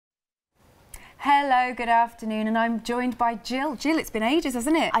Hello, good afternoon, and I'm joined by Gill. Gill, it's been ages,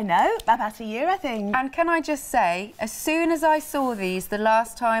 hasn't it? I know, about a year, I think. And can I just say, as soon as I saw these the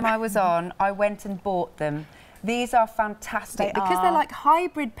last time I was on, I went and bought them. These are fantastic because they're like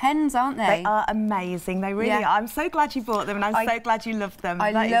hybrid pens, aren't they? They are amazing. They really are. I'm so glad you bought them, and I'm so glad you loved them. I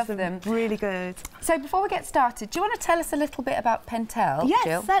love them. Really good. So before we get started, do you want to tell us a little bit about Pentel, Yes,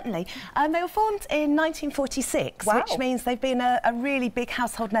 Gill? certainly. They were formed in 1946, which means they've been a really big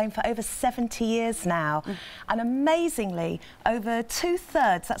household name for over 70 years now. And amazingly, over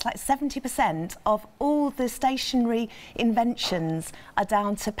 2/3, that's like 70% of all the stationery inventions are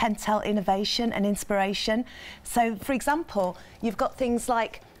down to Pentel innovation and inspiration. So, for example, you've got things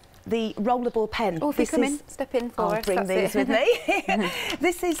like the rollerball pen. Oh, if you come in, step in for us. I'll bring these with me.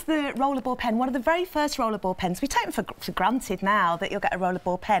 This is the rollerball pen, one of the very first rollerball pens. We take them for granted now that you'll get a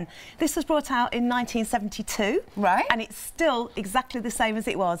rollerball pen. This was brought out in 1972. Right. And it's still exactly the same as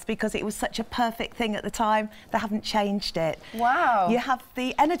it was because it was such a perfect thing at the time. They haven't changed it. Wow. You have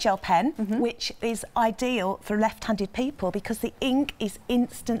the Energel pen, which is ideal for left-handed people because the ink is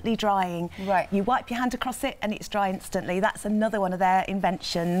instantly drying. Right. You wipe your hand across it and it's dry instantly. That's another one of their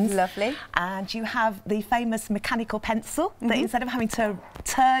inventions. Lovely. And you have the famous mechanical pencil that instead of having to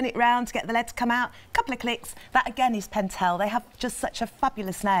turn it round to get the lead to come out, a couple of clicks, that again is Pentel. They have just such a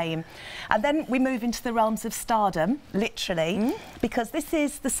fabulous name. And then we move into the realms of stardom, literally, because this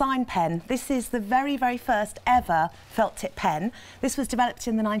is the sign pen. This is the very, very first ever felt tip pen. This was developed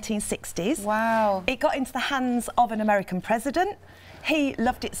in the 1960s. Wow. It got into the hands of an American president. He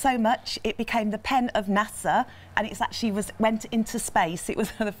loved it so much, it became the pen of NASA, and it actually went into space. It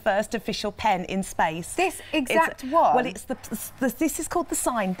was the first official pen in space. This exact one? Well, it's this is called the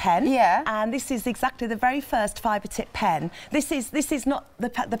sign pen. Yeah. And this is exactly the very first fibre tip pen. This is not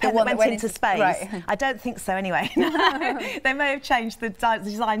the pen that went into space. Right. I don't think so, anyway. They may have changed the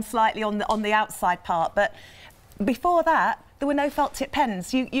design slightly on the outside part, but before that, there were no felt tip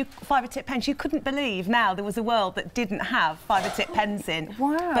pens. Fibre tip pens. You couldn't believe now there was a world that didn't have fibre tip pens in.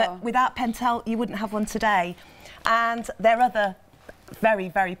 Wow. But without Pentel, you wouldn't have one today. And their other very,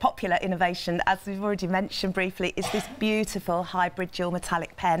 very popular innovation, as we've already mentioned briefly, is this beautiful hybrid dual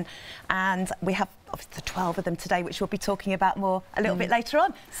metallic pen. And we have obviously 12 of them today, which we'll be talking about more a little bit later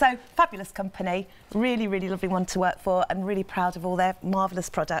on. So, fabulous company, really, really lovely one to work for, and really proud of all their marvellous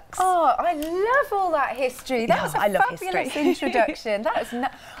products. Oh, I love all that history. That was a fabulous introduction. That is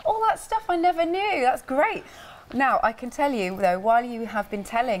all that stuff I never knew. That's great. Now, I can tell you, though, while you have been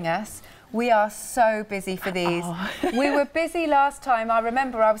telling us, we are so busy for these. We were busy last time. I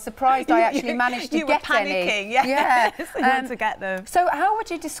remember I was surprised I actually managed to get any. You were panicking, yeah. You had to get them. So how would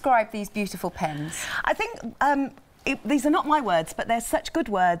you describe these beautiful pens? I think these are not my words, but they're such good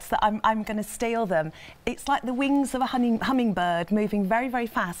words that I'm going to steal them. It's like the wings of a hummingbird moving very, very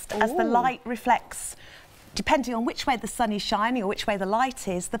fast as the light reflects. Depending on which way the sun is shining or which way the light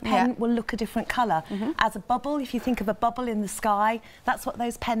is, the pen will look a different colour. As a bubble, if you think of a bubble in the sky, that's what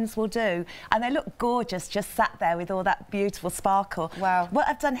those pens will do. And they look gorgeous just sat there with all that beautiful sparkle. Wow. What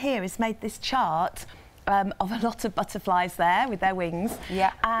I've done here is made this chart of a lot of butterflies there with their wings.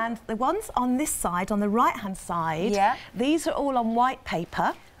 Yeah. And the ones on this side, on the right-hand side, these are all on white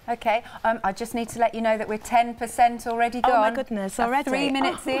paper. OK, I just need to let you know that we're 10% already gone. Oh, my goodness, already? 3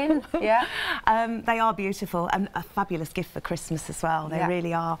 minutes in, yeah. They are beautiful and a fabulous gift for Christmas as well. They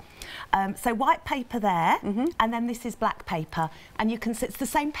really are. So white paper there, and then this is black paper. And you can see it's the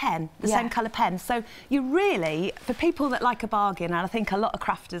same pen, the same colour pen. So you really, for people that like a bargain, and I think a lot of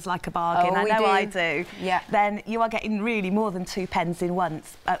crafters like a bargain, I know I do, then you are getting really more than 2 pens in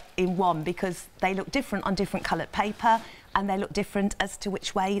one because they look different on different coloured paper. And they look different as to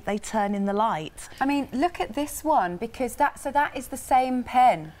which way they turn in the light. I mean, look at this one, because that is the same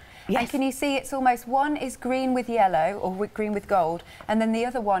pen. Yes. And can you see it's almost, one is green with yellow, or green with gold, and then the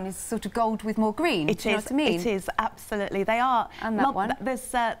other one is sort of gold with more green. It Do you know what I mean? It is, absolutely. They are. And that one. There's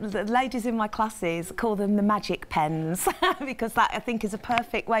the ladies in my classes call them the magic pens because that, I think, is a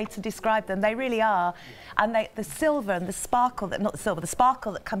perfect way to describe them. They really are. And the silver and the sparkle, not the silver, the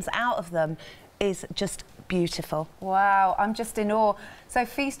sparkle that comes out of them is just beautiful. Wow, I'm just in awe. So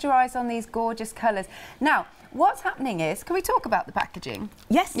feast your eyes on these gorgeous colours. Now, what's happening is, can we talk about the packaging?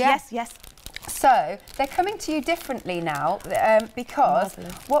 Yes, yes. So they're coming to you differently now because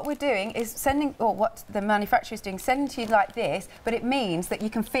what we're doing is sending, or what the manufacturer is doing, sending to you like this, but it means that you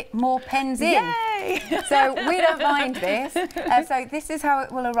can fit more pens in. Yay! So we don't mind this. So this is how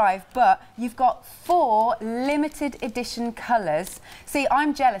it will arrive, but you've got 4 limited edition colours. See,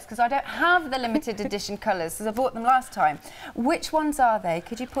 I'm jealous because I don't have the limited edition colours because I bought them last time. Which ones are they?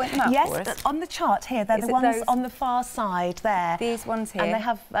 Could you point them out for us? Yes, on the chart here, they're the ones on the far side there. These ones here. And they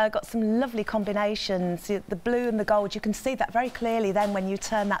have got some lovely combinations, the blue and the gold, you can see that very clearly then when you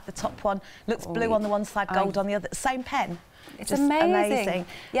turn that, the top one looks blue on the one side, gold on the other. Same pen. It's just amazing.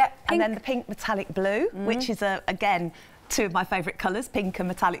 Yeah, and then the pink metallic blue, which is, again, two of my favourite colours, pink and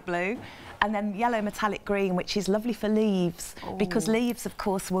metallic blue. And then yellow metallic green, which is lovely for leaves, because leaves, of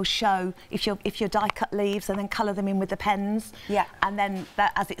course, will show if you're die-cut leaves and then colour them in with the pens. Yeah. And then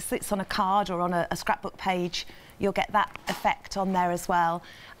that, as it sits on a card or on a scrapbook page, you'll get that effect on there as well.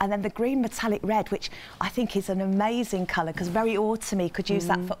 And then the green metallic red, which I think is an amazing colour, because very autumny, could use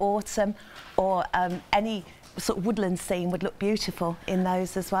that for autumn, or any sort of woodland scene would look beautiful in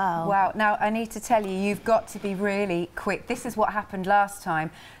those as well. Wow, now I need to tell you, you've got to be really quick. This is what happened last time.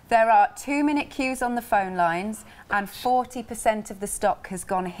 There are 2-minute queues on the phone lines and 40% of the stock has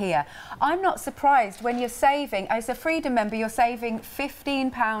gone here. I'm not surprised when you're saving, as a Freedom member, you're saving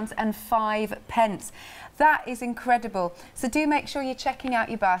 £15.05. That is incredible. So do make sure you're checking out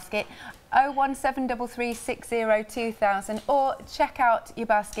your basket. 01733602000, or check out your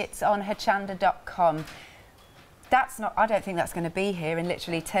baskets on hachanda.com. That's not, I don't think that's going to be here in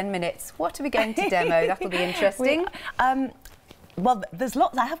literally 10 minutes. What are we going to demo? That'll be interesting. Well, there's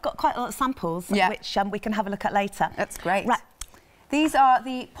lots. I have got quite a lot of samples, which we can have a look at later. That's great. Right. These are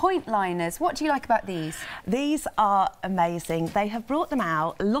the point liners. What do you like about these? These are amazing. They have brought them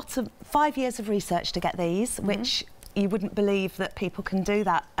out. 5 years of research to get these, which you wouldn't believe that people can do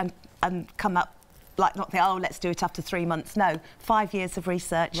that and come up. Like, not think, oh, let's do it after 3 months. No, 5 years of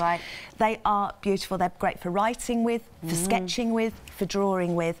research. Right. They are beautiful. They're great for writing with, for sketching with, for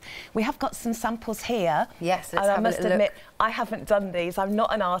drawing with. We have got some samples here. Yes, let's have a look. I must admit, I haven't done these. I'm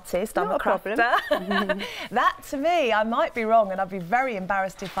not an artist. I'm a crafter. That, to me, I might be wrong, and I'd be very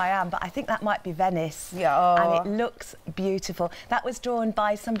embarrassed if I am, but I think that might be Venice. Yeah. And it looks beautiful. That was drawn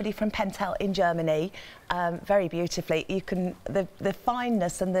by somebody from Pentel in Germany, very beautifully. You can, the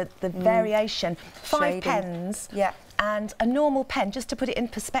fineness and the variation. 5 pens. Yeah. And a normal pen, just to put it in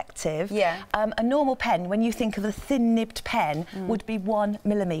perspective, a normal pen, when you think of a thin-nibbed pen, would be 1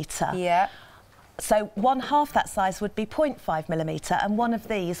 millimetre. Yeah. So 1/2 that size would be 0.5 millimetre, and one of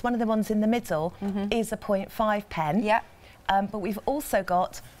the ones in the middle, is a 0.5 pen. Yeah. But we've also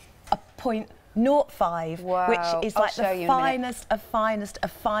got a 0.05, which is like the finest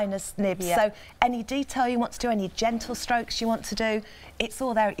of finest nibs. Yeah. So any detail you want to do, any gentle strokes you want to do, it's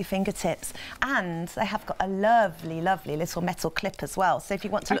all there at your fingertips. And they have got a lovely, lovely little metal clip as well. So if you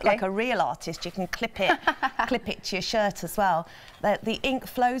want to look like a real artist, you can clip it to your shirt as well. The ink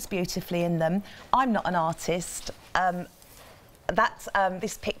flows beautifully in them. I'm not an artist. That's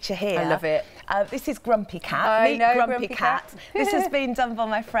this picture here. I love it. This is Grumpy Cat. I know Grumpy Cat. This has been done by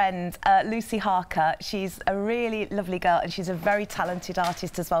my friend Lucy Harker. She's a really lovely girl, and she's a very talented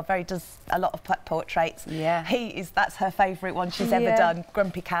artist as well. Does a lot of portraits. Yeah. That's her favourite one she's ever done.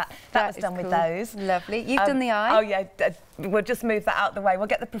 Grumpy Cat. That was done with those. Lovely. You've done the eye. Oh yeah. We'll just move that out the way. We'll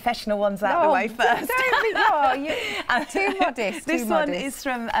get the professional ones out the way first. Don't be too modest. This one is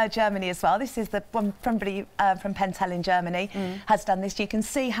from Germany as well. This is the one from Pentel in Germany. Has done this. You can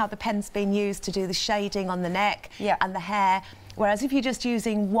see how the pen's been used to do the shading on the neck and the hair. Whereas if you're just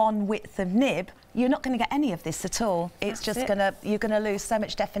using one width of nib, you're not going to get any of this at all. It's just you're gonna lose so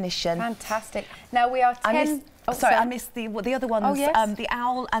much definition. Fantastic. Now we are 10. I missed the other ones. Oh, yes. The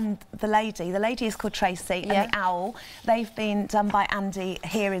owl and the lady. The lady is called Tracy, and the owl, they've been done by Andy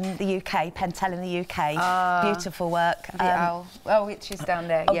here in the UK, Pentel in the UK. Beautiful work. The owl. Oh, which is down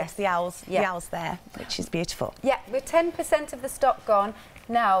there. Oh, yes, the owl's there, which is beautiful. Yeah, with 10% of the stock gone.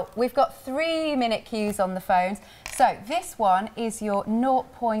 Now, we've got 3-minute queues on the phones. So this one is your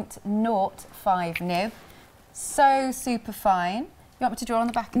 0.05 nib. So super fine. You want me to draw on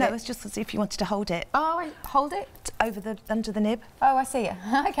the back of it? No, it's just as if you wanted to hold it. Oh, hold it? Under the nib. Oh, I see it.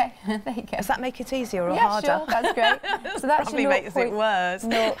 OK, there you go. Does that make it easier or harder? Yeah, sure, that's great. So that's probably makes it worse.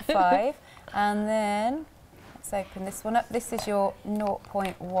 0.05. And then, let's open this one up. This is your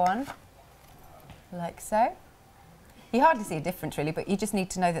 0.1, like so. You hardly see a difference, really, but you just need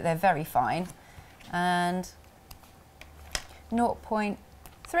to know that they're very fine. And 0.3.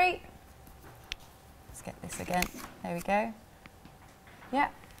 Let's get this again. There we go. Yeah.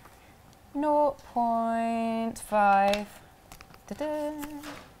 0.5. Ta-da.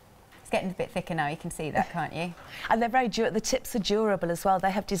 It's getting a bit thicker now, you can see that, can't you? And they're very the tips are durable as well.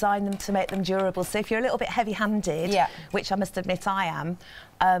 They have designed them to make them durable. So if you're a little bit heavy-handed, which I must admit I am,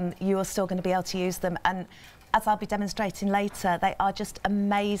 you are still going to be able to use them. And as I'll be demonstrating later, they are just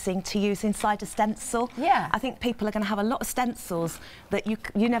amazing to use inside a stencil. Yeah. I think people are going to have a lot of stencils that you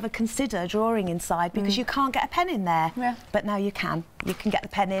never consider drawing inside because you can't get a pen in there. Yeah. But now you can. You can get the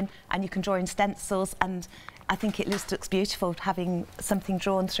pen in and you can draw in stencils, and I think it looks beautiful having something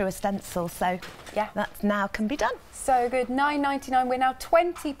drawn through a stencil. So yeah, that now can be done. So good. £9.99. We're now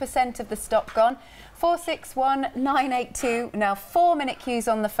 20% of the stock gone. 461-982. Now 4-minute queues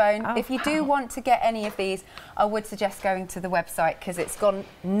on the phone. Oh, if you do want to get any of these, I would suggest going to the website because it's gone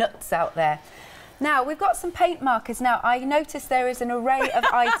nuts out there. Now, we've got some paint markers. Now, I noticed there is an array of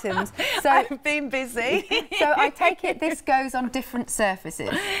items. So I've been busy. So I take it this goes on different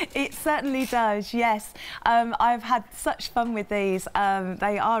surfaces? It certainly does, yes. I've had such fun with these.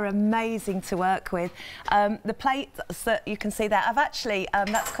 They are amazing to work with. The plate that you can see there, I've actually,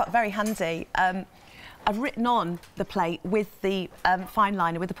 that's quite very handy. I've written on the plate with the fine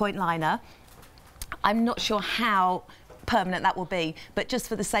liner, with the point liner. I'm not sure how permanent that will be, but just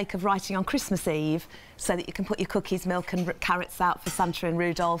for the sake of writing on Christmas Eve, so that you can put your cookies, milk and carrots out for Santa and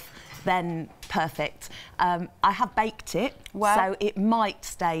Rudolph, then perfect. I have baked it, so it might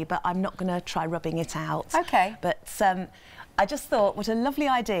stay, but I'm not going to try rubbing it out. Okay. But I just thought, what a lovely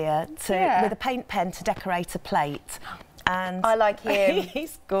idea to, with a paint pen, to decorate a plate. And I like him.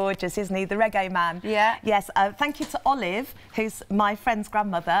 He's gorgeous, isn't he? The reggae man. Yeah. Yes. Thank you to Olive, who's my friend's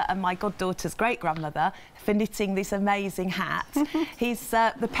grandmother and my goddaughter's great-grandmother, for knitting this amazing hat. He's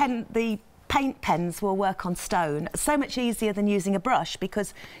the paint pens will work on stone. So much easier than using a brush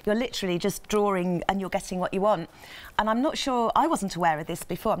because you're literally just drawing and you're getting what you want. And I'm not sure, I wasn't aware of this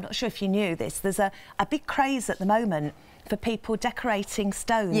before, I'm not sure if you knew this. There's a big craze at the moment for people decorating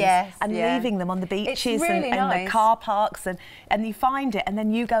stones and leaving them on the beaches really and the car parks, and you find it and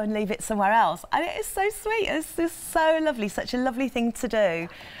then you go and leave it somewhere else. And it is so sweet. It's just so lovely, such a lovely thing to do.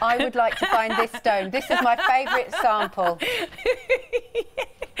 I would like to find this stone. This is my favourite sample.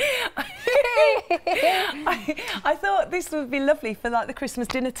 I thought this would be lovely for like the Christmas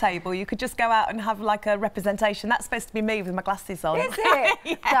dinner table. You could just go out and have like a representation. That's supposed to be me with my glasses on. Is it?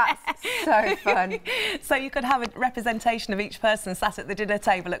 Yeah. That's so fun. So you could have a representation of each person sat at the dinner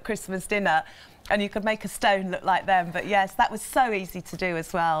table at Christmas dinner, and you could make a stone look like them. But yes, that was so easy to do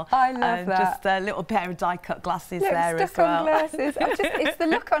as well. I love that. Just a little pair of die-cut glasses there as well. On glasses. It's the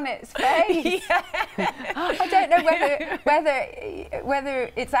look on its face. Yeah. I don't know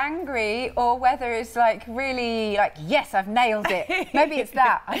whether it's angry or whether it's like really like, yes, I've nailed it. Maybe it's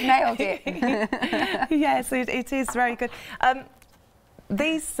that, I've nailed it. Yes, it is very good.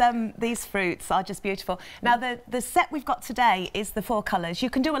 These fruits are just beautiful. Now, the set we've got today is the 4 colours. You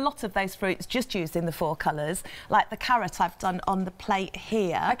can do a lot of those fruits just using the 4 colours. Like the carrot I've done on the plate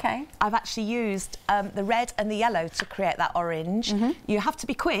here. Okay. I've actually used the red and the yellow to create that orange. You have to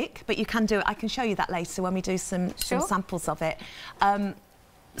be quick, but you can do it. I can show you that later when we do some samples of it.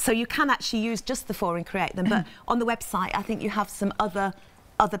 So you can actually use just the 4 and create them. But on the website, I think you have some other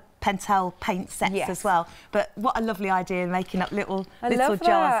Pentel paint sets as well. But what a lovely idea, making up little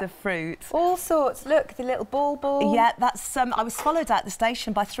jars of fruit. All sorts. Look, the little ball. Yeah, that's I was followed out the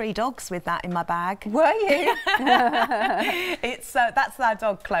station by 3 dogs with that in my bag. Were you? It's that's our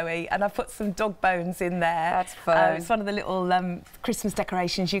dog Chloe, and I've put some dog bones in there. That's fun. It's one of the little Christmas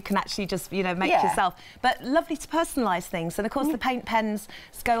decorations you can actually just make yourself. But lovely to personalise things, and of course the paint pens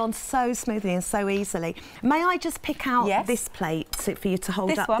go on so smoothly and so easily. May I just pick out this plate for you to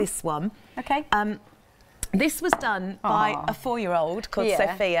hold up? This one. Okay. This was done by a 4-year-old called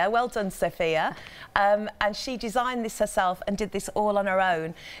Sophia. Well done, Sophia. And she designed this herself and did this all on her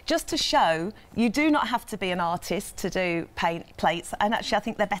own, just to show you do not have to be an artist to do paint plates. And actually, I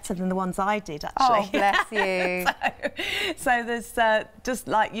think they're better than the ones I did, actually. Oh, bless you. So there's just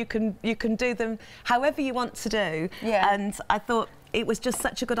like you can do them however you want to do. Yeah. And I thought it was just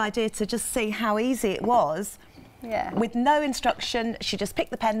such a good idea to just see how easy it was. Yeah. With no instruction, she just picked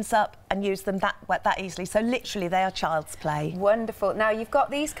the pens up and used them that easily. So literally, they are child's play. Wonderful. Now you've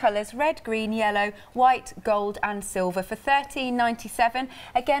got these colours: red, green, yellow, white, gold, and silver for £13.97.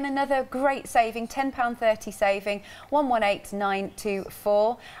 Again, another great saving, £10.30 saving,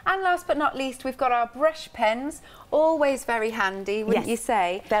 118924. And last but not least, we've got our brush pens. Always very handy, wouldn't you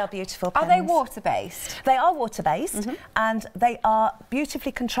say? They are beautiful pens. Are they water-based? They are water-based, and they are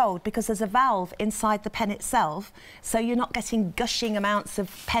beautifully controlled because there's a valve inside the pen itself, so you're not getting gushing amounts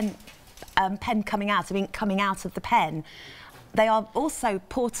of pen coming out, of ink coming out of the pen. They are also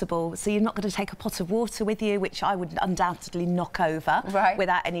portable, so you're not going to take a pot of water with you, which I would undoubtedly knock over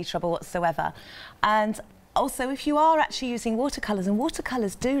without any trouble whatsoever. And also, if you are actually using watercolours, and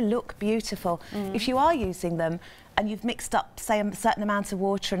watercolours do look beautiful, if you are using them, and you've mixed up, say, a certain amount of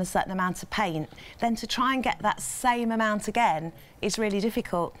water and a certain amount of paint, then to try and get that same amount again is really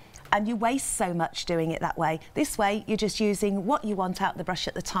difficult. And you waste so much doing it that way. This way, you're just using what you want out of the brush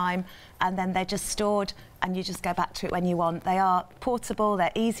at the time, and then they're just stored, and you just go back to it when you want. They are portable, they're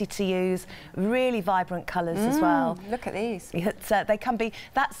easy to use, really vibrant colours as well. Look at these. They can be,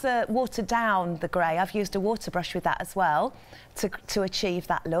 that's watered down, the grey. I've used a water brush with that as well to achieve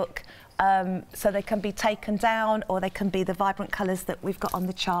that look. So they can be taken down, or they can be the vibrant colours that we've got on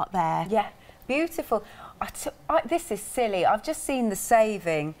the chart there. Yeah, beautiful. This is silly. I've just seen the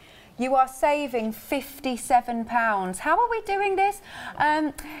saving. You are saving £57. How are we doing this?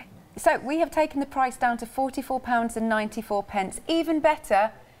 So we have taken the price down to £44.94. Even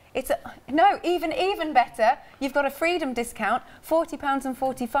better, even better, you've got a freedom discount,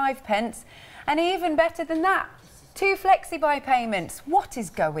 £40.45. And even better than that, 2 flexi-buy payments. What is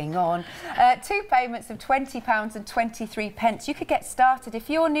going on? 2 payments of £20.23. You could get started.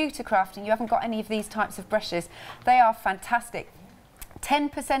 If you're new to crafting, you haven't got any of these types of brushes, they are fantastic.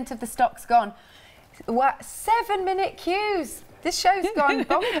 10% of the stock's gone. What? 7-minute queues. This show's gone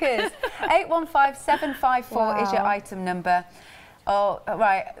bonkers. 815754 is your item number. Oh,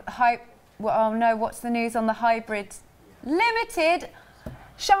 right. Oh no, what's the news on the hybrid? Limited.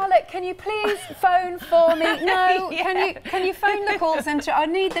 Charlotte, can you please phone for me? No, yeah. Can you phone the call centre? I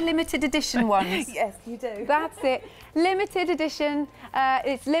need the limited edition ones. Yes, you do. That's it. Limited edition.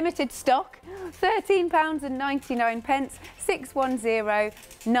 It's limited stock. £13.99.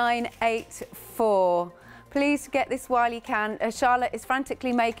 610984. Please get this while you can. Charlotte is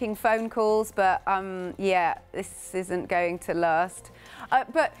frantically making phone calls, but yeah, this isn't going to last.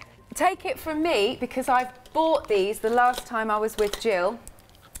 But take it from me, because I've bought these the last time I was with Gill.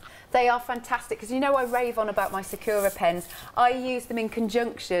 They are fantastic, because you know I rave on about my Sakura pens. I use them in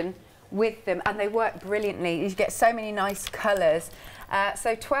conjunction with them, and they work brilliantly. You get so many nice colours.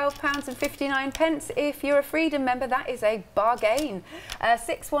 So £12.59 if you're a Freedom member. That is a bargain.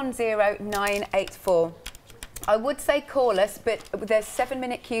 610984. I would say call us, but there's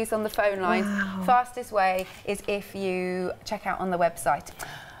 7-minute queues on the phone lines. Wow. Fastest way is if you check out on the website.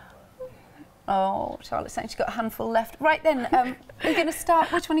 Oh, Charlotte's saying she's got a handful left. Right then, are you going to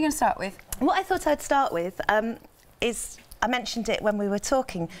start? Which one are you going to start with? What I thought I'd start with is, I mentioned it when we were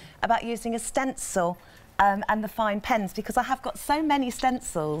talking about using a stencil and the fine pens, because I have got so many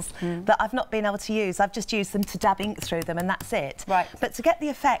stencils that I've not been able to use. I've just used them to dab ink through them, and that's it. Right. But to get the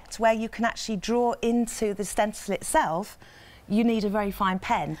effect where you can actually draw into the stencil itself, you need a very fine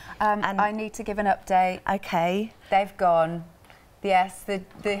pen. And I need to give an update. OK. They've gone. Yes, the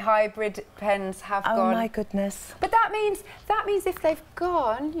hybrid pens have gone. Oh my goodness! But that means if they've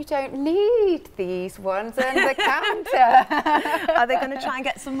gone, you don't need these ones and the counter. Are they going to try and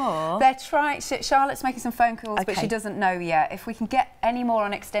get some more? They're trying. Charlotte's making some phone calls, okay, but she doesn't know yet. If we can get any more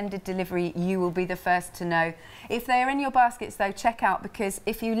on extended delivery, you will be the first to know. If they're in your baskets, though, check out, because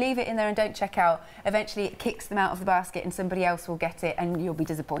if you leave it in there and don't check out, eventually it kicks them out of the basket and somebody else will get it, and you'll be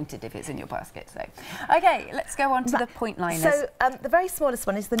disappointed if it's in your basket. So, OK, let's go on to the point liners. So the very smallest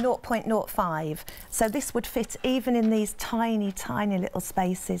one is the 0.05. So this would fit even in these tiny, tiny little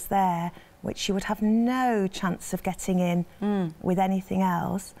spaces there, which you would have no chance of getting in with anything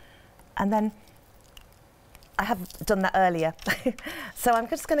else. And then I have done that earlier. So I'm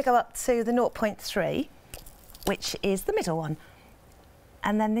just going to go up to the 0.3, which is the middle one.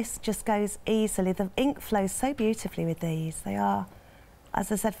 And then this just goes easily. The ink flows so beautifully with these. They are, as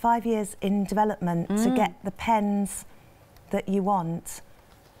I said, 5 years in development to get the pens that you want.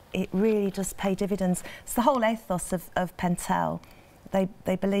 It really does pay dividends. It's the whole ethos of Pentel.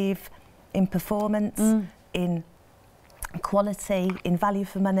 They believe in performance, in quality, in value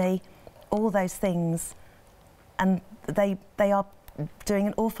for money, all those things. And they are doing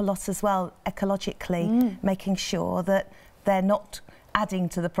an awful lot as well ecologically, making sure that they're not adding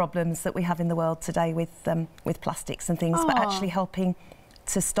to the problems that we have in the world today with plastics and things, but actually helping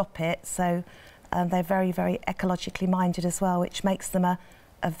to stop it. So they're very, very ecologically minded as well, which makes them a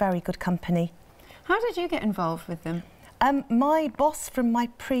very good company. How did you get involved with them? My boss from my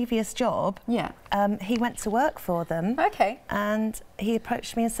previous job, he went to work for them. Okay. And he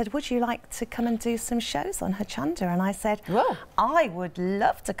approached me and said, would you like to come and do some shows on Hochanda? And I said, whoa, I would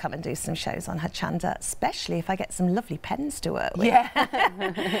love to come and do some shows on Hochanda, especially if I get some lovely pens to work with. Yeah.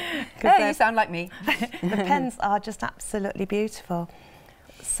 Hey, you sound like me. The pens are just absolutely beautiful.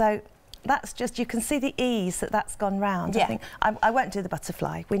 So that's just, you can see the ease that that's gone round. Yeah. I think I won't do the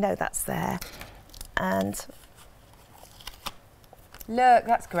butterfly. We know that's there. And Look,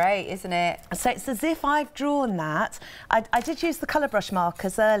 that's great, isn't it? So it's as if I've drawn that. I did use the colour brush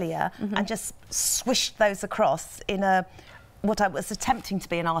markers earlier and just swished those across in what I was attempting to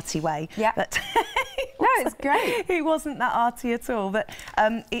be an arty way. Yeah. But no, it's great. It wasn't that arty at all. But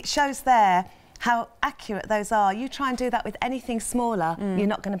it shows there how accurate those are. You try and do that with anything smaller, you're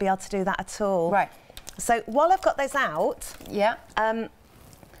not going to be able to do that at all. Right. So while I've got those out, yeah.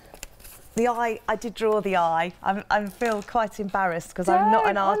 The eye, I did draw the eye. I feel quite embarrassed because I'm not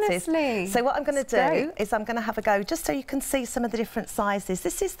an artist. Honestly. So what I'm going to do is I'm going to have a go just so you can see some of the different sizes.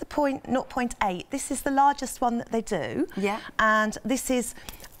 This is the 0.8. This is the largest one that they do. Yeah. And this is,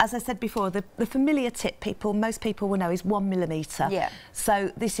 as I said before, the familiar tip most people will know is 1mm. Yeah.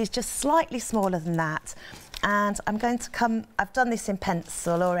 So this is just slightly smaller than that. And I'm going to come, I've done this in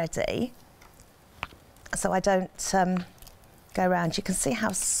pencil already, so I don't go around. You can see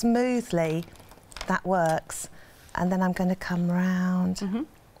how smoothly that works. And then I'm going to come round.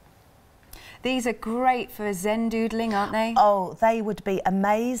 These are great for Zen doodling, aren't they? Oh, they would be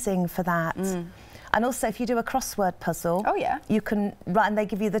amazing for that. And also, if you do a crossword puzzle, you can write, and they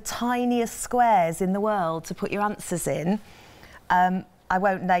give you the tiniest squares in the world to put your answers in. I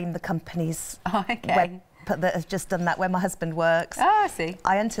won't name the companies that have just done that, where my husband works. Oh, I see.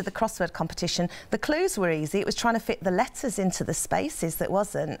 I entered the crossword competition. The clues were easy. It was trying to fit the letters into the spaces that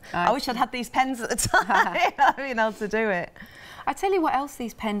wasn't. I wish I'd had these pens at the time. I'd been able to do it. I tell you what else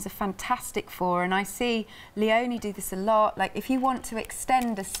these pens are fantastic for, and I see Leonie do this a lot. Like, if you want to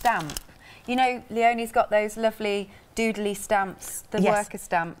extend a stamp, you know, Leonie's got those lovely doodly stamps, the worker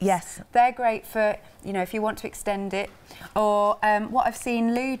stamps. Yes. They're great for, you know, if you want to extend it. Or what I've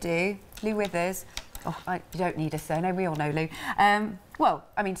seen Lou do, Lou Withers. Oh, you don't need a surname, we all know Lou. Well,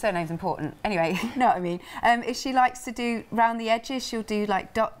 I mean, surname's important. Anyway, you know what I mean. If she likes to do round the edges, she'll do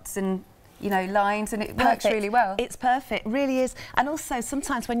like dots and, you know, lines, and it works really well. It's perfect, really is. And also,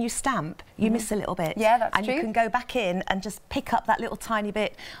 sometimes when you stamp, you miss a little bit. Yeah, that's true. And you can go back in and just pick up that little tiny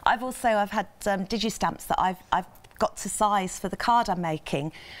bit. I've had digi-stamps that I've got to size for the card I'm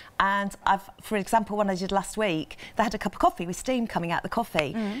making, and for example, one I did last week, they had a cup of coffee with steam coming out the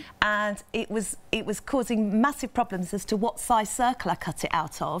coffee, and it was causing massive problems as to what size circle I cut it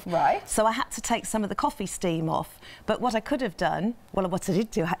out of. Right. So I had to take some of the coffee steam off. But what I could have done, well, what I did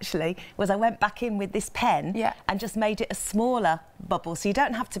do actually, was I went back in with this pen and just made it a smaller bubble. So you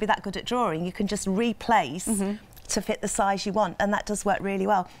don't have to be that good at drawing. You can just replace to fit the size you want, and that does work really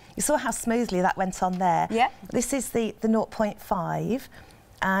well. You saw how smoothly that went on there. Yeah. This is the 0.5,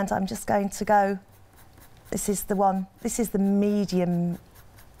 and I'm just going to go, this is the medium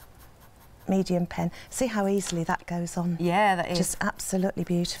pen. See how easily that goes on? Yeah, that is. Just absolutely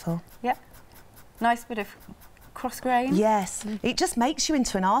beautiful. Yep. Nice bit of cross grain. Yes. It just makes you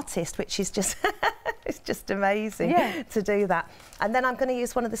into an artist, which is just, it's just amazing to do that. And then I'm going to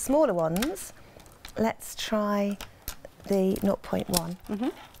use one of the smaller ones. Let's try the 0.1.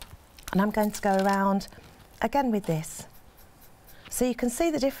 And I'm going to go around again with this. So you can see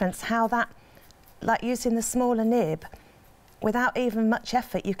the difference, how that, like using the smaller nib, without even much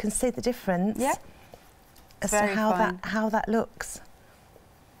effort, you can see the difference as to how that looks.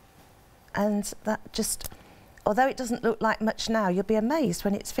 And that just, although it doesn't look like much now, you'll be amazed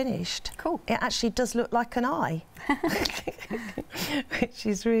when it's finished. Cool. It actually does look like an eye, which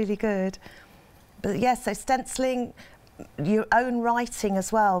is really good. But yes, so stenciling, your own writing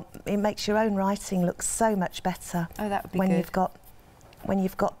as well, it makes your own writing look so much better. Oh, that would be when good. When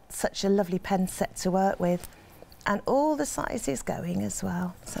you've got such a lovely pen set to work with, and all the sizes going as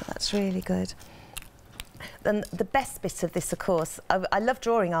well. So that's really good. Then the best bit of this, of course, I love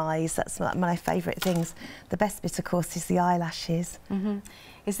drawing eyes. That's my favourite things. The best bit, of course, is the eyelashes.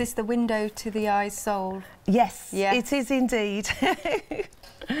 Is this the window to the eye's soul? Yes, it is indeed.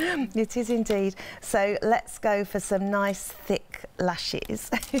 It is indeed. So let's go for some nice thick lashes.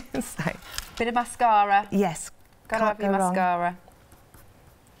 So, bit of mascara. Yes. Gotta have your mascara.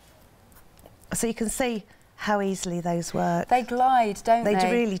 So you can see how easily those work. They glide, don't they?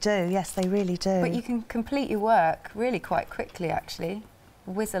 They really do, yes, they really do. But you can complete your work really quite quickly, actually.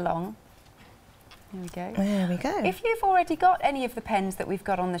 Whiz along. There we go. There we go. If you've already got any of the pens that we've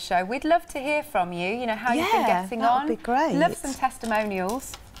got on the show, we'd love to hear from you, you know, how you've been getting on. That would be great. Love some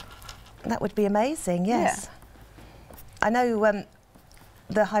testimonials. That would be amazing, yes. Yeah. I know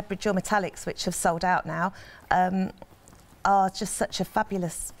the hybrid gel metallics, which have sold out now, are just such a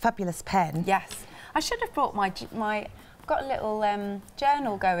fabulous pen. Yes. I should have brought I've got a little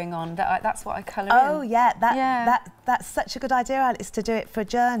journal going on, that's what I colour in. Oh yeah, that's such a good idea, Alice, to do it for a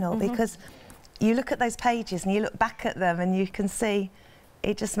journal, because you look at those pages and you look back at them and you can see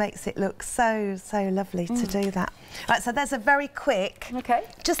it just makes it look so lovely to do that. Right, so there's a very quick,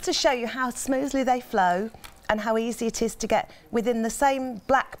 just to show you how smoothly they flow and how easy it is to get within the same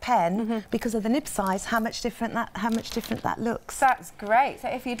black pen because of the nib size. How much different that looks. That's great. So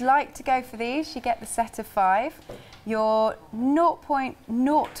if you'd like to go for these, you get the set of 5. Your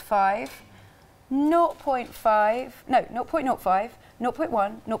 0.05, 0.5, no, 0.05, 0.1,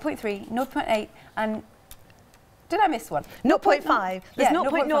 0.3, 0.8, and did I miss one? 0.5. There's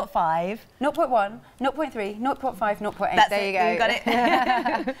 0.05. 0.1, 0.3, 0.5, 0.8. That's there it, you go. You got it.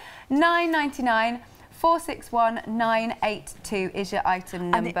 £9.99. 461982 is your item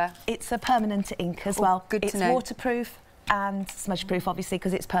number. And it's a permanent ink as well. Good to know. It's waterproof and smudge proof, obviously,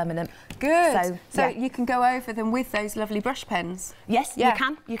 because it's permanent. Good. So you can go over them with those lovely brush pens. Yes, you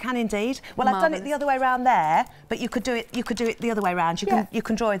can. You can indeed. Well, I've done it the other way around there, but you could do it. You could do it the other way around. You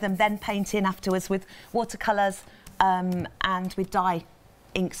can draw them, then paint in afterwards with watercolours and with dye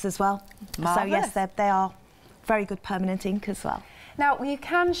inks as well. Marvellous. So yes, they are very good permanent ink as well. Now, you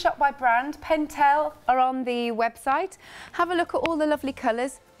can shop by brand. Pentel are on the website. Have a look at all the lovely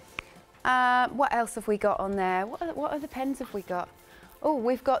colours. What else have we got on there? What other pens have we got? Oh,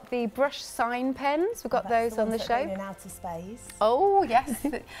 we've got the brush sign pens. We've got those on the show. In outer space. Oh, yes.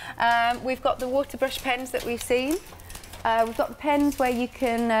 We've got the water brush pens that we've seen. We've got the pens where you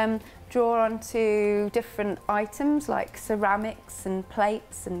can draw onto different items like ceramics and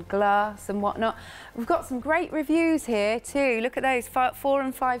plates and glass and whatnot. We've got some great reviews here too. Look at those 4-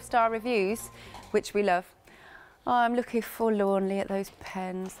 and 5-star reviews, which we love. Oh, I'm looking forlornly at those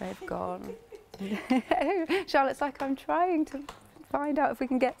pens. They've gone. Charlotte's like, I'm trying to find out if we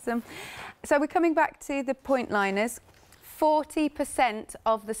can get some. So we're coming back to the point liners. 40%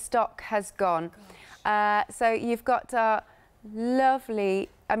 of the stock has gone. So you've got lovely,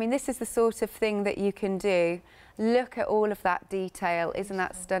 I mean, this is the sort of thing that you can do. Look at all of that detail. Isn't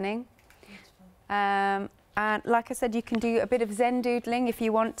that stunning? And like I said, you can do a bit of Zen doodling if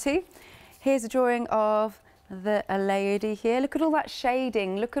you want to. Here's a drawing of a lady here. Look at all that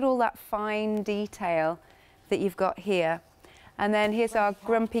shading. Look at all that fine detail that you've got here. And then here's our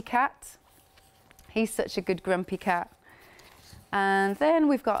grumpy cat. He's such a good grumpy cat. And then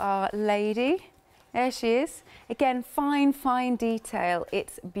we've got our lady. There she is. Again, fine, fine detail.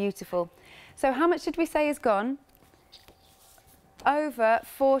 It's beautiful. So how much did we say is gone? Over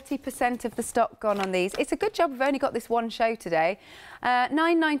 40% of the stock gone on these. It's a good job we've only got this one show today.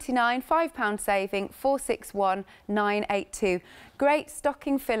 £9.99, £5 saving, 461982. Great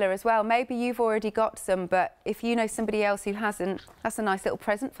stocking filler as well. Maybe you've already got some, but if you know somebody else who hasn't, that's a nice little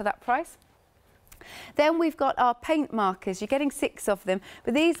present for that price. Then we've got our paint markers. You're getting 6 of them,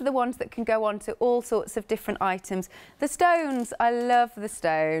 but these are the ones that can go on to all sorts of different items. The stones, I love the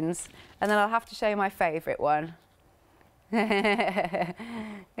stones. And then I'll have to show you my favourite one. Yeah,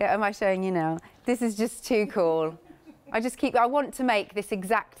 am I showing you now? This is just too cool. I want to make this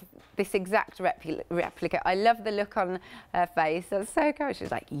exact replica. I love the look on her face. That's so cool. She's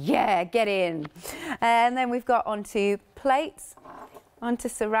like, yeah, get in. And then we've got onto plates, onto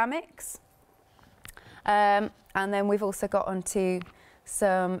ceramics. And then we've also got onto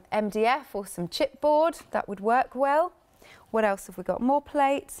some MDF or some chipboard. That would work well. What else have we got? More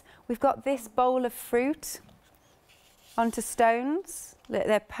plates. We've got this bowl of fruit onto stones. Look,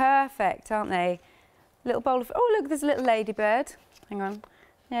 they're perfect, aren't they? Little bowl of... Oh, look, there's a little ladybird. Hang on.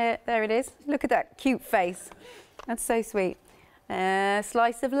 Yeah, there it is. Look at that cute face. That's so sweet.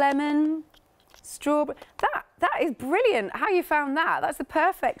 Slice of lemon. Strawberry. That is brilliant. How you found that? That's the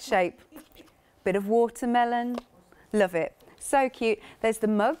perfect shape. Bit of watermelon. Love it. So cute. There's the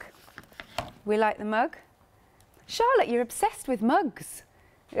mug. We like the mug. Charlotte, you're obsessed with mugs.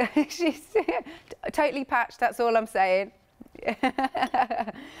 She's totally patched, that's all I'm saying.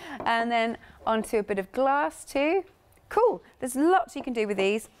 And then onto a bit of glass too. Cool. There's lots you can do with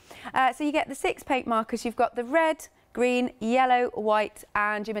these. So you get the 6 paint markers. You've got the red, green, yellow, white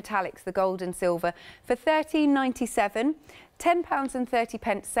and your metallics, the gold and silver, for £13.97.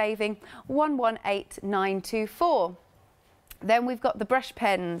 £10.30 saving, 118924. Then we've got the brush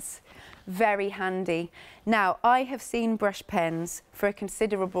pens, very handy. Now, I have seen brush pens for a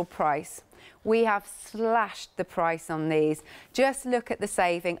considerable price. We have slashed the price on these. Just look at the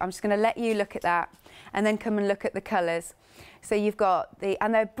saving. I'm just going to let you look at that and then come and look at the colours. So you've got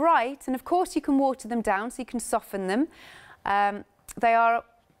and they're bright, and of course you can water them down so you can soften them. They are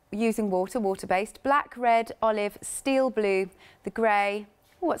using water-based, black, red, olive, steel blue, the grey,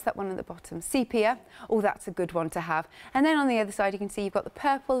 what's that one at the bottom? Sepia. Oh, that's a good one to have. And then on the other side you can see you've got the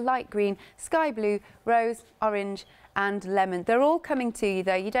purple, light green, sky blue, rose, orange and lemon. They're all coming to you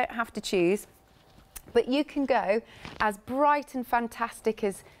though, you don't have to choose. But you can go as bright and fantastic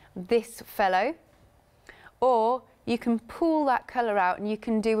as this fellow, or you can pull that colour out and you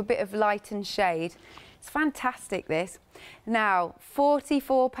can do a bit of light and shade. It's fantastic, this. Now,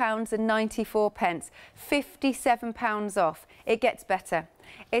 £44.94, £57 off. It gets better.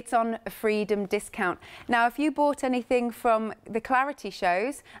 It's on a Freedom discount. Now, if you bought anything from the Clarity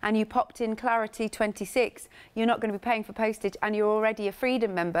shows and you popped in Clarity 26, you're not going to be paying for postage and you're already a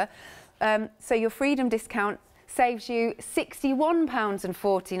Freedom member. So your Freedom discount saves you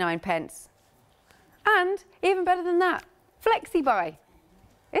 £61.49. And even better than that, Flexi Buy.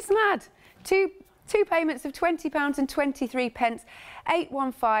 It's mad. Two payments of £20.23,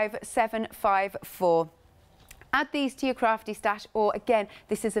 815754. Add these to your crafty stash, or again,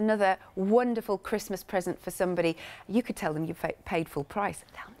 this is another wonderful Christmas present for somebody. You could tell them you paid full price.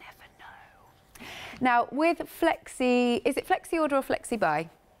 They'll never know. Now, with Flexi, is it Flexi Order or Flexi Buy?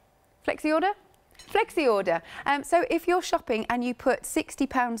 Flexi Order? Flexi Order. So if you're shopping and you put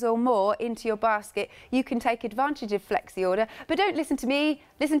 £60 or more into your basket, you can take advantage of Flexi Order. But don't listen to me,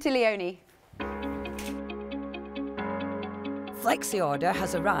 listen to Leonie. Flexi Order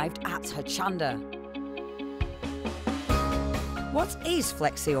has arrived at Hochanda. What is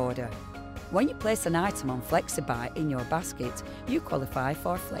Flexi Order? When you place an item on Flexi Buy in your basket, you qualify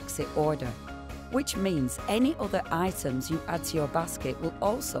for Flexi Order, which means any other items you add to your basket will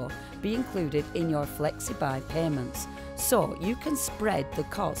also be included in your Flexi Buy payments, so you can spread the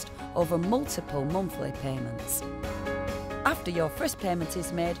cost over multiple monthly payments. After your first payment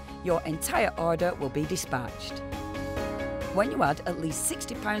is made, your entire order will be dispatched. When you add at least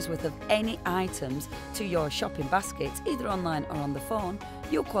 £60 worth of any items to your shopping basket, either online or on the phone,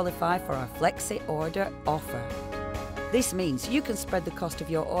 you'll qualify for our Flexi Order offer. This means you can spread the cost of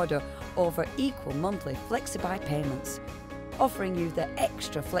your order over equal monthly Flexi Buy payments, offering you the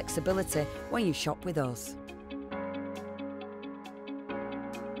extra flexibility when you shop with us.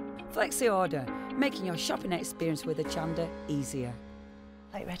 Flexi Order, making your shopping experience with Hochanda easier.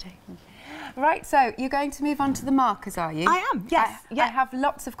 Plate ready. Right, so you're going to move on to the markers, are you? I am, yes. I have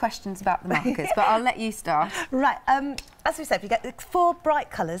lots of questions about the markers, but I'll let you start. Right, as we said, we get the 4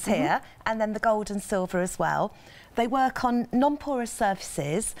 bright colours here, and then the gold and silver as well. They work on non-porous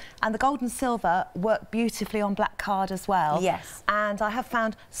surfaces, and the gold and silver work beautifully on black card as well. Yes. And I have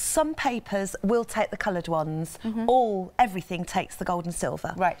found some papers will take the coloured ones. Everything takes the gold and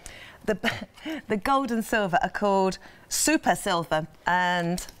silver. Right. The gold and silver are called Super Silver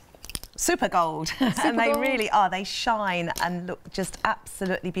and Super Gold. And they really are. They shine and look just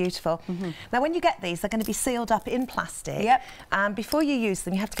absolutely beautiful. Now, when you get these, they're going to be sealed up in plastic. Yep. And before you use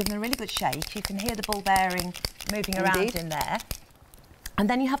them, you have to give them a really good shake. You can hear the ball bearing moving around in there. And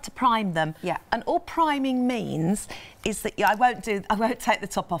then you have to prime them. Yeah. And all priming means is that I won't take the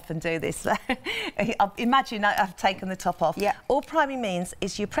top off and do this. Imagine I've taken the top off. Yeah. All priming means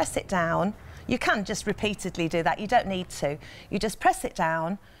is you press it down. You can just repeatedly do that. You don't need to. You just press it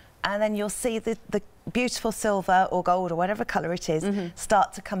down, and then you'll see the beautiful silver or gold or whatever colour it is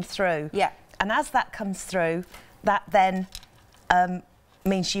start to come through. Yeah. And as that comes through, that then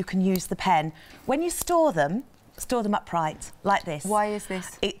means you can use the pen. When you store them upright, like this. Why is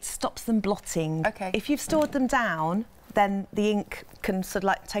this? It stops them blotting. Okay. If you've stored them down, then the ink can sort of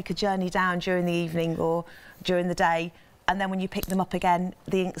like take a journey down during the evening or during the day, and then when you pick them up again,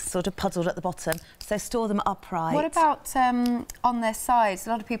 the ink's sort of puddled at the bottom. So store them upright. What about on their sides? A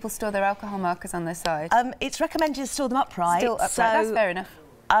lot of people store their alcohol markers on their sides. It's recommended to store them upright. Still upright, so, that's fair enough.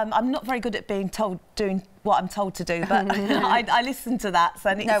 I'm not very good at doing what I'm told to do, but I listen to that, so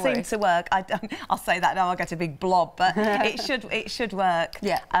it seemed to work. I'll say that now, I'll get a big blob, but it should work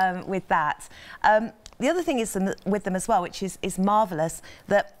with that. The other thing is with them as well, which is marvellous,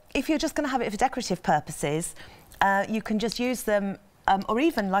 that if you're just going to have it for decorative purposes, you can just use them, or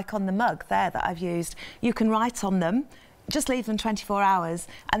even like on the mug there that I've used, you can write on them. Just leave them 24 hours,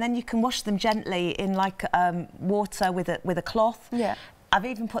 and then you can wash them gently in like water with a cloth. Yeah. I've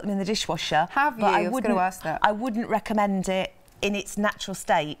even put them in the dishwasher. Have you? I was going to ask that. I wouldn't recommend it in its natural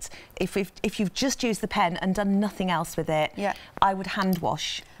state. If you've just used the pen and done nothing else with it, I would hand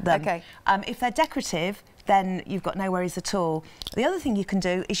wash them. Okay. If they're decorative, then you've got no worries at all. The other thing you can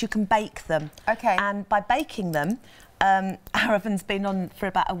do is you can bake them. Okay. And by baking them, our oven's been on for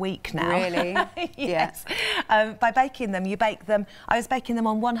about a week now. Really? Yes. By baking them, you bake them. I was baking them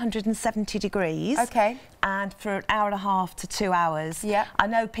on 170 degrees. Okay. And for an hour and a half to 2 hours. Yeah. I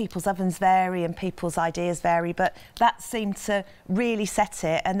know people's ovens vary and people's ideas vary, but that seemed to really set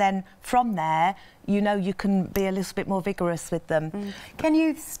it. And then from there, you know, you can be a little bit more vigorous with them. Can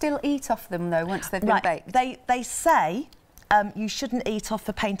you still eat off them though once they've been baked? They say you shouldn't eat off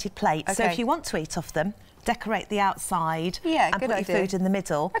a painted plate. Okay. So if you want to eat off them, decorate the outside and put your food in the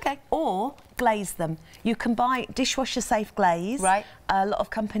middle. Okay. Or glaze them. You can buy dishwasher-safe glaze. Right. A lot of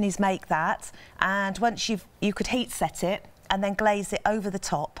companies make that, and once you could heat set it and then glaze it over the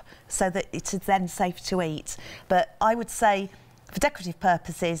top so that it is then safe to eat. But I would say, for decorative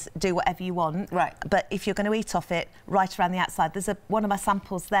purposes, do whatever you want. Right. But if you're going to eat off it, right around the outside. There's one of my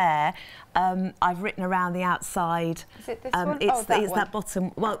samples there. I've written around the outside. Is it this one? It's that it's one. that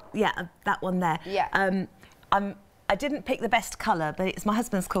bottom. Well, yeah, that one there. Yeah. I didn't pick the best colour, but it's my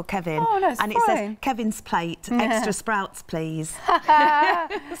husband's called Kevin. Oh, that's and fine. It says, Kevin's plate, extra sprouts, please. So,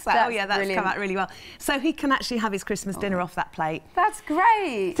 That's that's come out really well. So he can actually have his Christmas dinner off that plate. That's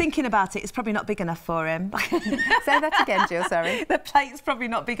great. Thinking about it, it's probably not big enough for him. Say that again, Jill, sorry. The plate's probably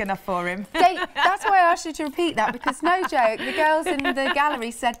not big enough for him. That's why I asked you to repeat that, because no joke, the girls in the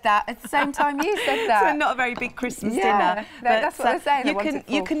gallery said that at the same time you said that. So not a very big Christmas Yeah, dinner. that's what they're saying.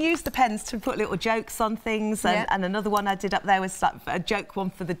 You can use the pens to put little jokes on things, and another one I did up there was like a joke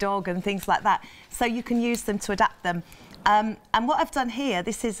one for the dog and things like that. So you can use them to adapt them. And what I've done here,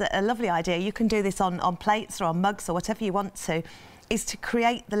 this is a lovely idea. You can do this on plates or on mugs or whatever you want to, is to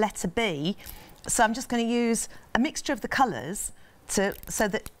create the letter B. So I'm just going to use a mixture of the colours so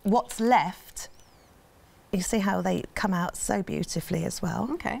that what's left, you see how they come out so beautifully as well.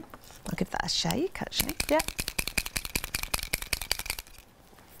 Okay. I'll give that a shake, actually. Yeah.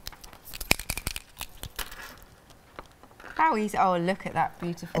 How easy. Oh, look at that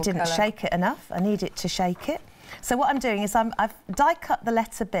beautiful I didn't colour. shake it enough. I need it to shake it. So what I'm doing is I've die cut the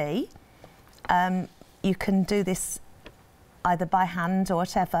letter B. You can do this either by hand or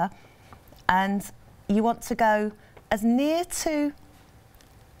whatever. And you want to go as near to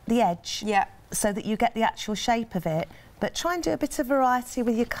the edge so that you get the actual shape of it. But try and do a bit of variety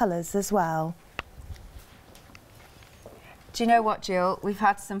with your colours as well. Do you know what, Jill? We've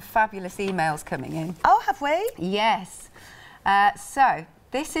had some fabulous emails coming in. Oh, have we? Yes. So,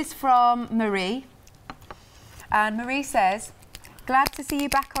 this is from Marie. And Marie says, glad to see you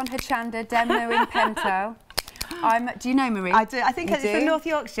back on Hochanda demoing Pentel. Do you know Marie? I do. I think it's from North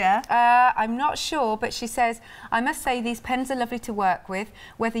Yorkshire. I'm not sure, but she says, I must say these pens are lovely to work with,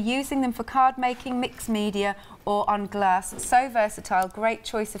 whether using them for card making, mixed media or on glass. So versatile, great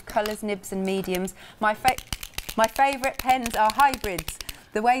choice of colours, nibs and mediums. My favourite pens are hybrids.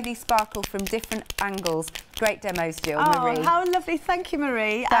 The way these sparkle from different angles. Great demos, Jill. Marie. Oh, how lovely. Thank you,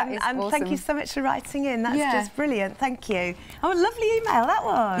 Marie. That is awesome. Thank you so much for writing in. That's just brilliant. Thank you. Oh, a lovely email that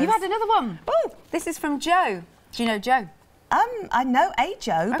was. You've had another one. Oh, this is from Joe. Do you know Joe? I know a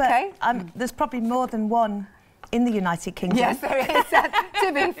Joe, but there's probably more than one in the United Kingdom. Yes, there is,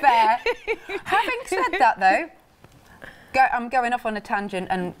 to be fair. Having said that, though, I'm going off on a tangent,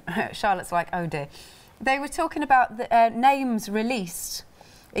 and Charlotte's like, oh dear. They were talking about the names released,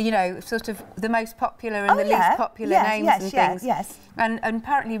 you know, sort of the most popular and the least popular names and things. Yes. And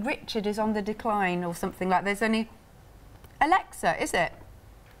apparently Richard is on the decline or something like that. There's only Alexa, is it?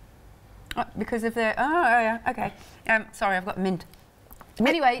 Because of the... Oh, yeah, OK. Sorry, I've got mint.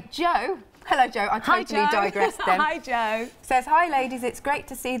 Anyway, Joe... Hello, Joe. I totally digressed then. Hi, Joe. Says, hi, ladies. It's great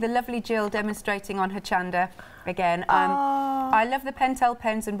to see the lovely Jill demonstrating on Hochanda again. I love the Pentel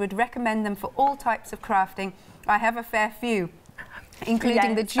pens and would recommend them for all types of crafting. I have a fair few,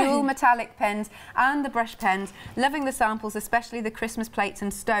 including the dual metallic pens and the brush pens. Loving the samples, especially the Christmas plates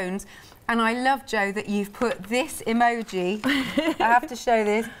and stones. And I love, Joe, that you've put this emoji. I have to show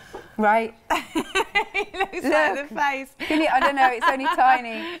this. Right. It looks like the face. Can you, I don't know, it's only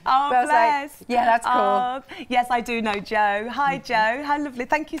tiny. Oh, bless. Like, yeah, that's cool. Oh, yes, I do know Joe. Hi, Joe. How lovely.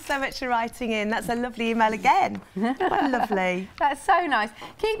 Thank you so much for writing in. That's a lovely email again. What lovely. That's so nice.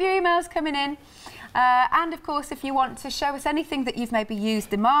 Keep your emails coming in. And, of course, if you want to show us anything that you've maybe used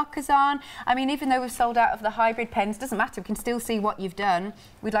the markers on, I mean, even though we've sold out of the hybrid pens, doesn't matter, we can still see what you've done.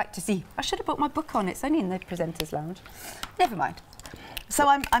 We'd like to see. I should have put my book on. It's only in the presenter's lounge. Never mind. So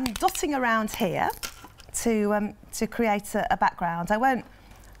I'm dotting around here to create a background. I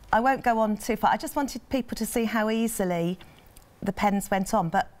won't go on too far. I just wanted people to see how easily the pens went on.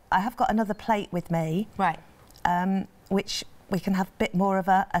 But I have got another plate with me, right? Which we can have a bit more of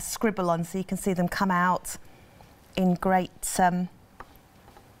a scribble on, so you can see them come out in great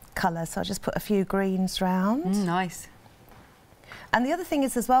colour. So I'll just put a few greens round. Nice. And the other thing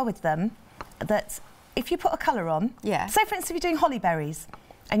is as well with them that if you put a colour on, say for instance if you're doing holly berries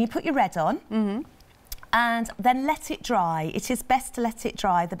and you put your red on and then let it dry, it is best to let it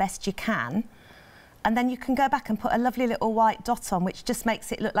dry the best you can, And then you can go back and put a lovely little white dot on, which just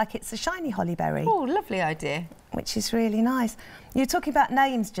makes it look like it's a shiny holly berry. Oh, lovely idea. Which is really nice. You were talking about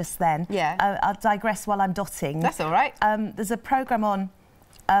names just then. Yeah. I'll digress while I'm dotting. That's all right. There's a programme on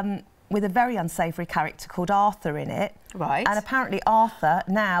with a very unsavoury character called Arthur in it. Right. And apparently Arthur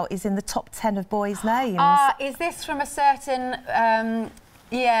now is in the top 10 of boys' names. Is this from a certain,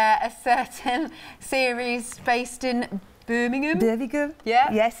 a certain series based in Birmingham? Birmingham?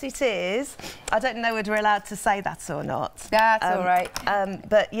 Yeah. Yes, it is. I don't know whether we're allowed to say that or not. That's all right.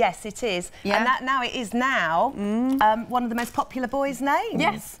 But yes, it is. Yeah. And that now it is one of the most popular boys' names.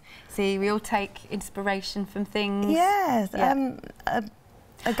 Yes. See, we all take inspiration from things. Yes. Yeah.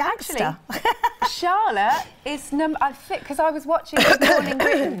 A gangster. Actually, Charlotte is because I was watching Good Morning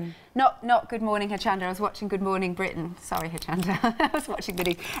Britain. Not Good Morning Hachanda. I was watching Good Morning Britain. Sorry, Hachanda. I was watching the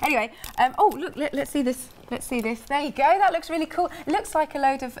news. Anyway, oh look, let's see this. Let's see this. There you go. That looks really cool. It looks like a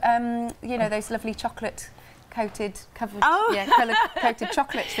load of you know, those lovely chocolate coated coated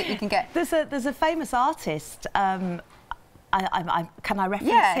chocolates that you can get. There's a famous artist. Can I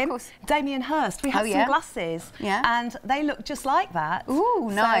reference him? Of course. Damien Hirst. We have some glasses, and they look just like that. Ooh,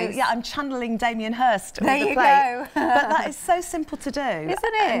 nice. So, yeah, I'm channeling Damien Hirst. There you go. But that is so simple to do, isn't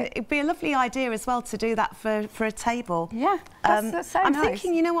it? And it'd be a lovely idea as well to do that for a table. Yeah, that's so I'm nice.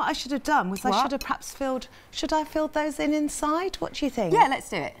 thinking, you know what I should have done was I should have perhaps filled. Should I filled those in inside? What do you think? Yeah, let's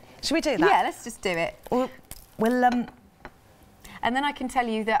do it. Should we do that? Yeah, let's just do it. We'll And then I can tell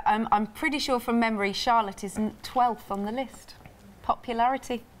you that I'm pretty sure from memory Charlotte is 12th on the list.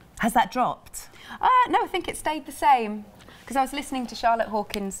 Popularity. Has that dropped? No, I think it stayed the same. Because I was listening to Charlotte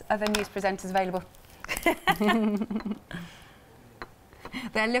Hawkins' other news presenters available.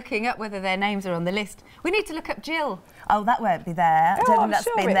 They're looking up whether their names are on the list. We need to look up Gill. Oh, that won't be there. I don't think that's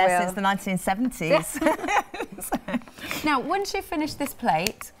been there since the 1970s. Yes. Now, once you've finished this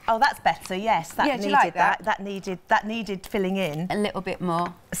plate... Oh, that's better, yes. That needed like that? That needed filling in. A little bit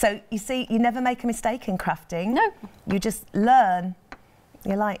more. So, you see, you never make a mistake in crafting. No. You just learn.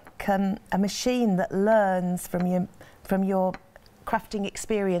 You're like a machine that learns from your crafting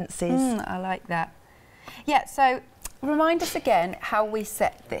experiences. I like that. Yeah, so... Remind us again how we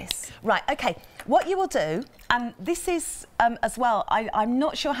set this. Right, OK. What you will do, and this is as well, I'm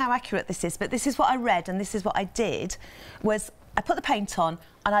not sure how accurate this is, but this is what I read and this is what I did, was I put the paint on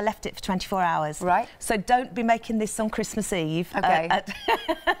and I left it for 24 hours. Right. So don't be making this on Christmas Eve at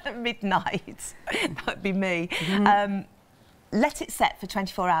midnight. That would be me. Let it set for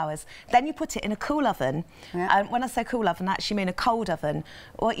 24 hours. Then you put it in a cool oven. Yeah. When I say cool oven, I actually mean a cold oven.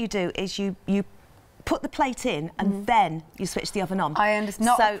 What you do is you put the plate in and then you switch the oven on. I understand.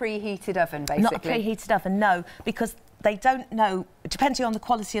 Not a preheated oven, basically. Not a preheated oven, no, because they don't know, depending on the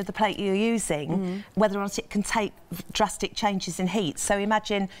quality of the plate you're using, whether or not it can take drastic changes in heat. So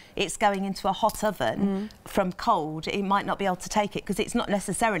imagine it's going into a hot oven from cold, it might not be able to take it because it's not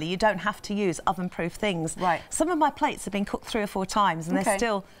necessarily, you don't have to use oven-proof things. Right. Some of my plates have been cooked 3 or 4 times and they're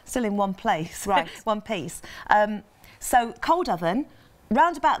still in one place, right. one piece. So cold oven,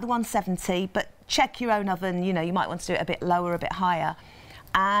 round about the 170, but check your own oven, you know, you might want to do it a bit lower, a bit higher.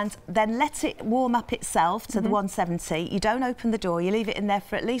 And then let it warm up itself to the 170. You don't open the door, you leave it in there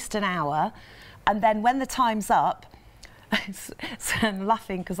for at least an hour. And then when the time's up, so I'm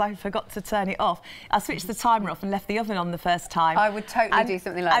laughing because I forgot to turn it off. I switched the timer off and left the oven on the first time. I would totally do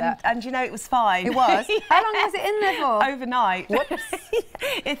something like that. And you know, it was fine. It was? Yeah. How long was it in there for? Overnight. Whoops.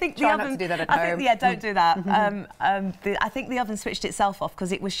 I think Try the oven, not to do that at home. Yeah, don't do that. I think the oven switched itself off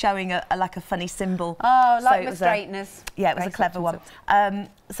because it was showing like a funny symbol. Oh, like so the straighteners. Yeah, it was a clever one.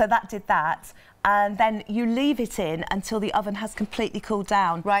 So that did that. And then you leave it in until the oven has completely cooled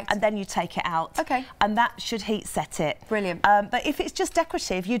down. Right. And then you take it out. OK. And that should heat set it. Brilliant. But if it's just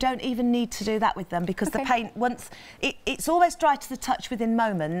decorative, you don't even need to do that with them because the paint, once... It's always dry to the touch within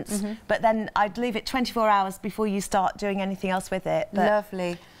moments, but then I'd leave it 24 hours before you start doing anything else with it. But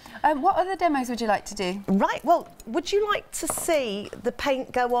lovely. What other demos would you like to do? Right, well, would you like to see the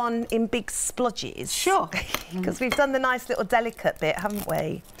paint go on in big splodges? Sure. Because we've done the nice little delicate bit, haven't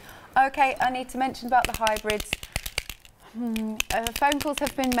we? OK, I need to mention about the hybrids. Phone calls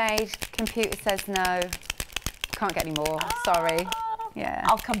have been made. Computer says no. Can't get any more. Sorry. Yeah.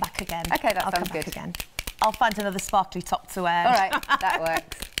 I'll come back again. OK, that sounds good. Back again. I'll find another sparkly top to wear. All right, that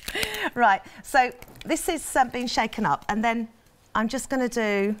works. Right, so this is being shaken up, and then I'm just going to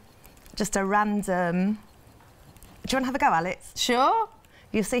do just a random... Do you want to have a go, Alex? Sure.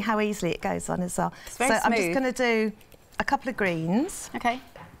 You'll see how easily it goes on as well. It's very smooth. I'm just going to do a couple of greens. OK.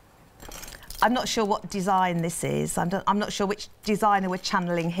 I'm not sure what design this is. I'm not sure which designer we're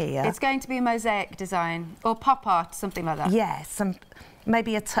channeling here. It's going to be a mosaic design or pop art, something like that. Yes,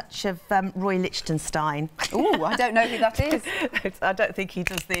 maybe a touch of Roy Lichtenstein. Oh, I don't know who that is. I don't think he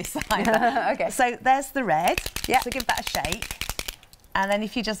does this either. Okay. So there's the red. Yeah. So give that a shake. And then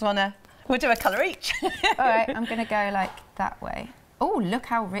if you just want to, we'll do a colour each. All right, I'm going to go like that way. Oh, look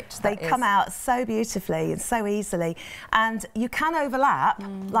how rich that is. They come out so beautifully and so easily. And you can overlap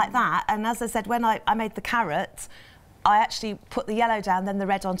like that. And as I said, when I made the carrot, I actually put the yellow down, then the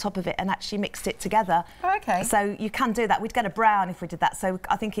red on top of it, and actually mixed it together. Oh, okay. So you can do that. We'd get a brown if we did that. So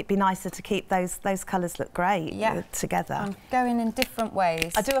I think it'd be nicer to keep those colours look great together. I'm going in different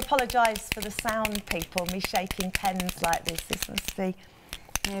ways. I do apologise for the sound, people, me shaking pens like this. This must be...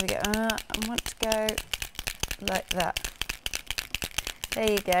 Here we go. I want to go like that. There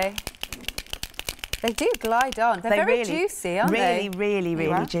you go. They do glide on. They're very juicy, aren't they? Really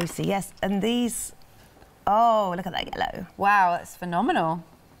juicy, yes. And these... Oh, look at that yellow. Wow, that's phenomenal.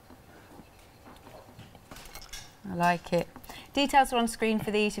 I like it. Details are on screen for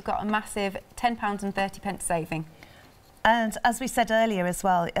these. You've got a massive £10.30 saving. And as we said earlier as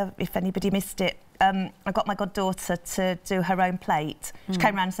well, if anybody missed it, I got my goddaughter to do her own plate. She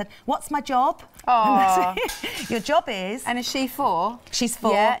came around and said, "What's my job?" Oh. Your job is... And is she 4? She's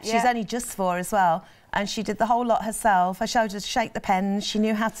 4. Yeah, she's only just 4 as well. And she did the whole lot herself. I showed her to shake the pens. She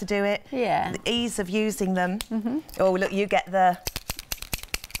knew how to do it. Yeah. The ease of using them. Oh, look, you get the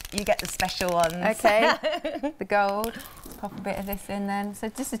special ones. Okay. The gold. Pop a bit of this in then. So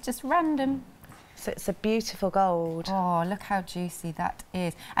this is just random. So it's a beautiful gold. Oh, look how juicy that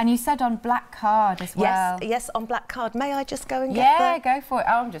is. And you said on black card as well. Yes, on black card. May I just go and get Yeah, go for it.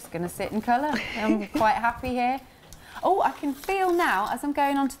 Oh, I'm just going to sit and colour. I'm quite happy here. Oh, I can feel now, as I'm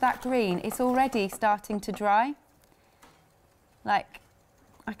going onto that green, it's already starting to dry. Like,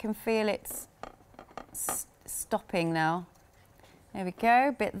 I can feel it's stopping now. There we go,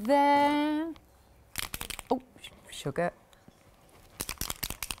 a bit there. Oh, sugar.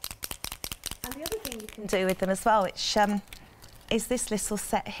 And the other thing you can do with them as well, which is this little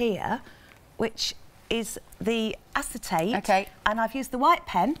set here, which is the acetate. Okay. And I've used the white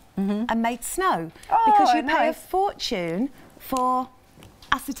pen and made snow. Oh, because you pay a fortune for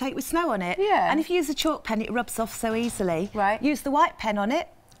acetate with snow on it. Yeah. And if you use a chalk pen, it rubs off so easily. Right. Use the white pen on it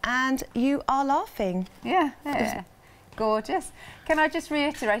and you are laughing. Yeah. Gorgeous. Can I just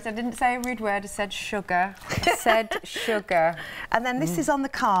reiterate, I didn't say a rude word, I said sugar. I said sugar. And then this is on the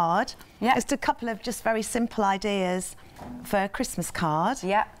card. Yeah. Just a couple of just very simple ideas for a Christmas card.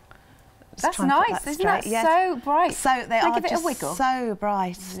 Yeah. That's nice, isn't that so bright? So they are give it a wiggle? So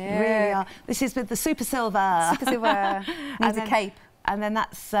bright, really are. This is with the super silver. Super silver. Needs a cape. And then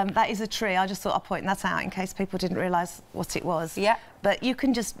that is a tree. I just thought I'd point that out in case people didn't realise what it was. Yeah. But you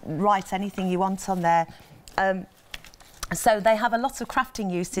can just write anything you want on there. So they have a lot of crafting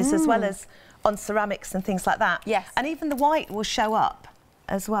uses as well as on ceramics and things like that. Yes. And even the white will show up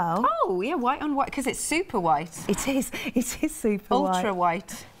as well. Oh, yeah, white on white, because it's super white. It is super white. Ultra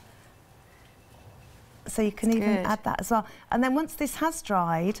white. So you can even add that as well. And then once this has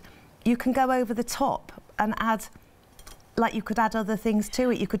dried, you can go over the top and add, like you could add other things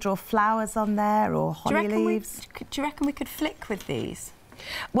to it. You could draw flowers on there or holly leaves. Do you reckon we could flick with these?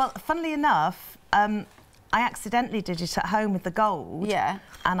 Well, funnily enough, I accidentally did it at home with the gold. Yeah.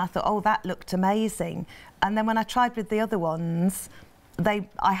 And I thought, oh, that looked amazing. And then when I tried with the other ones,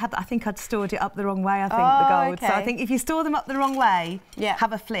 I think I'd stored it up the wrong way, the gold. Okay. So I think if you store them up the wrong way,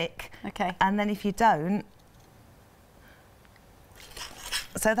 have a flick. Okay. And then if you don't...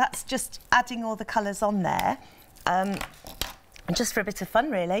 So that's just adding all the colours on there. And just for a bit of fun,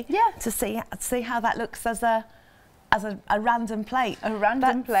 really. Yeah. To see how that looks as a random plate. A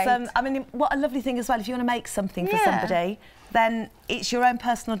random plate. I mean, what a lovely thing as well, if you want to make something for somebody, then it's your own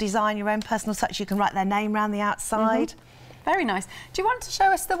personal design, your own personal touch. You can write their name around the outside. Very nice. Do you want to show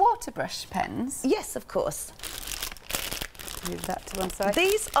us the water brush pens? Yes, of course. Move that to one side.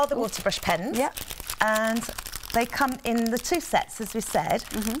 These are the water brush pens. Yeah. And they come in the 2 sets, as we said.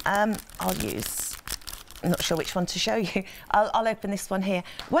 I'll use... I'm not sure which one to show you. I'll open this one here.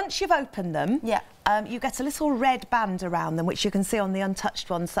 Once you've opened them, you get a little red band around them, which you can see on the untouched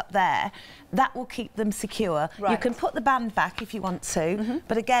ones up there. That will keep them secure. Right. You can put the band back if you want to,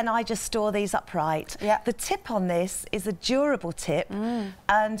 but again, I just store these upright. Yeah. The tip on this is a durable tip,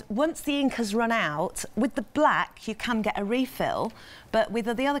 and once the ink has run out, with the black, you can get a refill, but with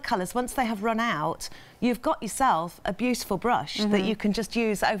the other colours, once they have run out, you've got yourself a beautiful brush that you can just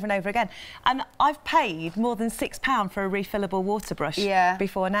use over and over again. And I've paid more than £6 for a refillable water brush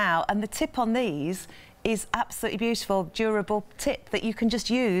before now, and the tip on these is absolutely beautiful, durable tip that you can just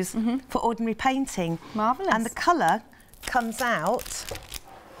use for ordinary painting. Marvellous. And the colour comes out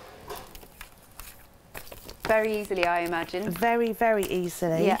very easily, I imagine. Very, very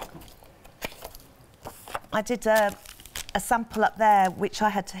easily. Yeah. I did a sample up there which I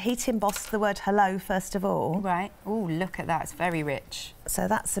had to heat emboss the word hello first of all. Right. Oh, look at that, it's very rich. So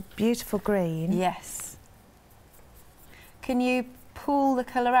that's a beautiful green. Yes. Can you pull the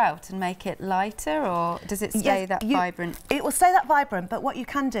colour out and make it lighter, or does it stay that vibrant? It will stay that vibrant, but what you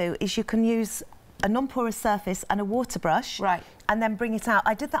can do is you can use a non-porous surface and a water brush, right, and then bring it out.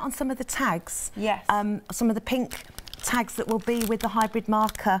 I did that on some of the tags. Yes. Some of the pink tags that will be with the hybrid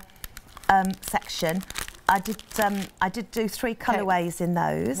marker section. I did do 3 colourways in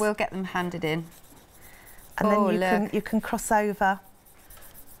those. We'll get them handed in. And then you can cross over.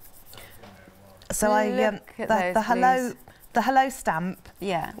 So the hello stamp,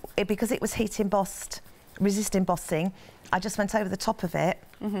 because it was heat embossed, resist embossing, I just went over the top of it,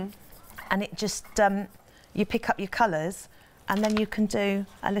 and it just, you pick up your colours, and then you can do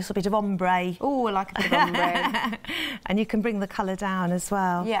a little bit of ombre. Oh, I like a bit of ombre. And you can bring the colour down as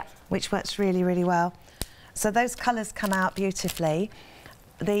well, which works really, really well. So those colours come out beautifully.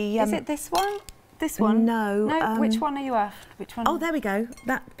 Is it this one? This one? No. No, which one are you after? Which one? Oh, there we go,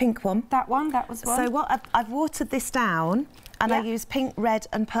 that pink one. That one, that was one. So what I've watered this down, and I used pink, red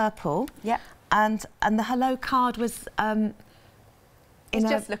and purple. Yeah. And the hello card was It's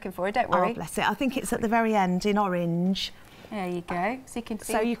just looking for it, don't worry. Oh, bless it. I think it's at the very end in orange. There you go. So you can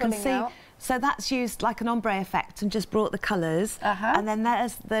see. So you can see. Out. So that's used like an ombre effect and just brought the colours. And then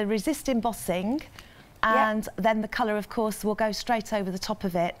there's the resist embossing, and then the colour, of course, will go straight over the top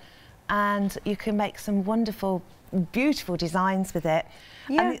of it, and you can make some wonderful, beautiful designs with it.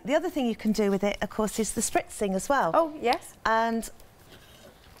 Yeah. And the other thing you can do with it, of course, is the spritzing as well. Oh, yes. And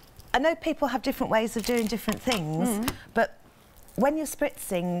I know people have different ways of doing different things, but when you're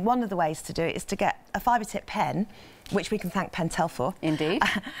spritzing, one of the ways to do it is to get a fibre tip pen, which we can thank Pentel for. Indeed.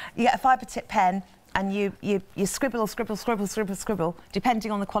 You get a fibre tip pen and you scribble,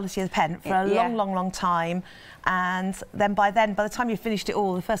 depending on the quality of the pen, for a long, long, long time. And then by the time you've finished it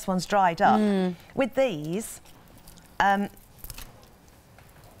all, the first one's dried up. With these, you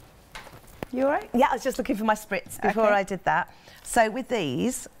all right? Yeah, I was just looking for my spritz before I did that. So with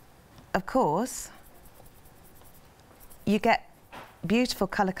these, of course, you get beautiful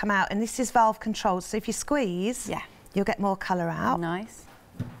colour come out, and this is valve controlled, so if you squeeze, you'll get more colour out. Nice.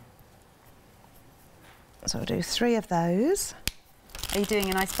 So I'll do 3 of those. Are you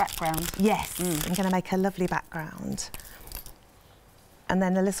doing a nice background? Yes, I'm going to make a lovely background. And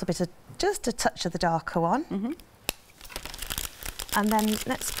then a little bit of, just a touch of the darker one. And then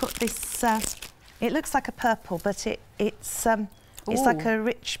let's put this, it looks like a purple, but it's like a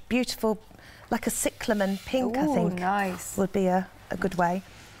rich, beautiful, like a cyclamen pink, I think. Nice. Would be a good way.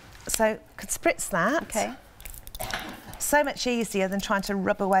 So could spritz that. Okay. So much easier than trying to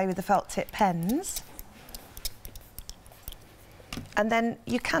rub away with the felt tip pens. And then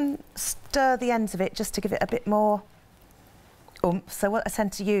you can stir the ends of it just to give it a bit more oomph. So what I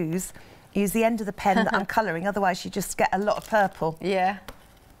tend to use the end of the pen that I'm colouring, otherwise you just get a lot of purple. Yeah.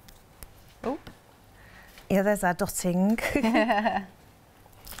 Oh. Yeah, there's our dotting.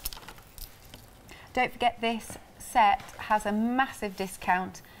 Don't forget, this set has a massive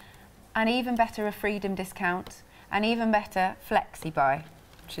discount, and even better, a freedom discount, and even better, flexi buy,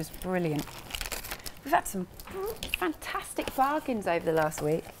 which is brilliant. We've had some fantastic bargains over the last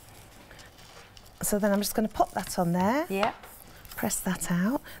week. So then I'm just going to pop that on there. Yep. Press that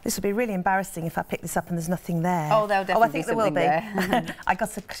out. This would be really embarrassing if I pick this up and there's nothing there. Oh, there'll definitely be something there. I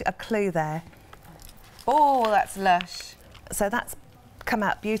got a clue there. Oh, that's lush. So that's come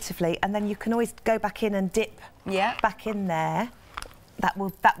out beautifully, and then you can always go back in and dip back in there.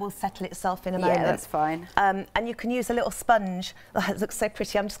 That will settle itself in a moment. Yeah, that's fine. And you can use a little sponge. Oh, it looks so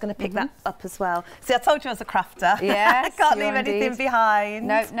pretty. I'm just going to pick that up as well. See, I told you I was a crafter. Yes, I can't leave anything behind.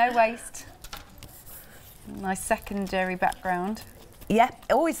 No, no waste. Nice secondary background. Yeah,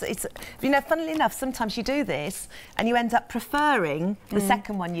 always. It's, you know, funnily enough, sometimes you do this and you end up preferring the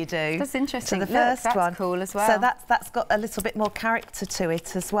second one you do. That's interesting. To the first one. That's cool as well. So that's got a little bit more character to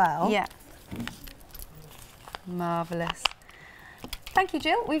it as well. Yeah. Marvellous. Thank you,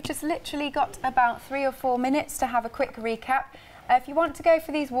 Jill. We've just literally got about 3 or 4 minutes to have a quick recap. If you want to go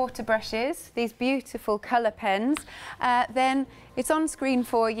for these water brushes, these beautiful colour pens, then it's on screen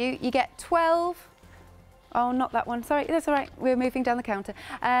for you. You get 12. Oh, not that one. Sorry, that's all right. We're moving down the counter.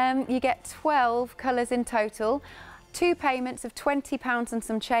 You get 12 colours in total. 2 payments of £20 and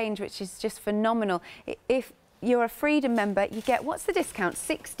some change, which is just phenomenal. If you're a Freedom member, you get, what's the discount?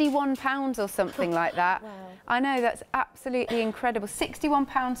 £61 or something like that. Wow. I know, that's absolutely incredible.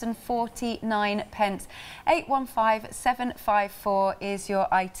 £61.49. 815754 is your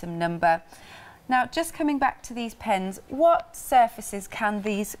item number. Now, just coming back to these pens, what surfaces can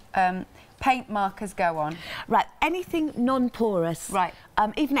these paint markers go on? Right, anything non-porous. Right.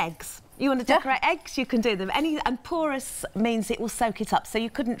 Even eggs. You want to decorate eggs, you can do them. And porous means it will soak it up, so you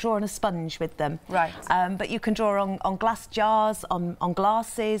couldn't draw on a sponge with them. Right. But you can draw on glass jars, on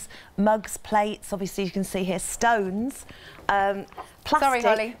glasses, mugs, plates. Obviously, you can see here stones, plastic. Sorry,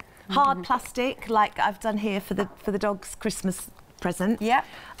 Holly. Hard plastic, like I've done here for the dog's Christmas present. Yeah.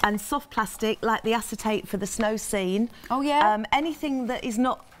 And soft plastic, like the acetate for the snow scene. Oh yeah. Anything that is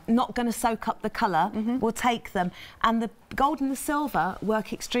not going to soak up the colour, we'll take them. And the gold and the silver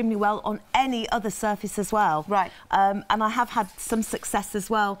work extremely well on any other surface as well. Right. And I have had some success as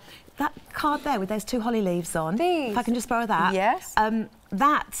well. That card there with those 2 holly leaves on, if I can just borrow that. Yes.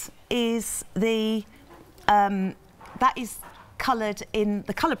 That is the that is coloured in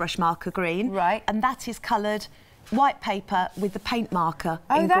the colour brush marker green. Right. And that is coloured white paper with the paint marker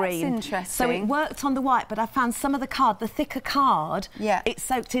in green. Oh, that's interesting. So it worked on the white, but I found some of the card, the thicker card, it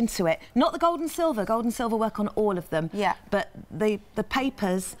soaked into it. Not the gold and silver. Gold and silver work on all of them. Yeah. But the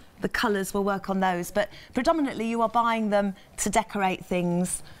papers, the colours will work on those. But predominantly you are buying them to decorate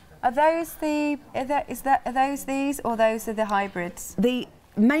things. Are those the, are those these, or those are the hybrids?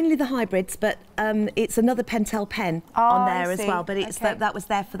 Mainly the hybrids, but it's another Pentel pen on there as well. But it's that was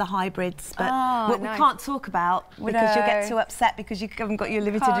there for the hybrids. But what we can't talk about because you'll get too upset because you haven't got your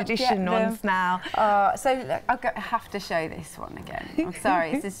limited edition ones now. So look, I have to show this one again. I'm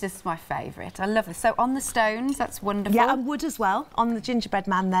sorry, this is just my favourite. I love this. So on the stones, that's wonderful. Yeah, and wood as well on the gingerbread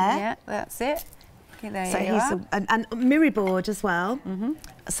man there. Yeah, that's it. Okay, there you are. And mirror board as well.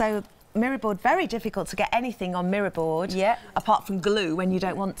 So. Mirror board, very difficult to get anything on mirror board, apart from glue when you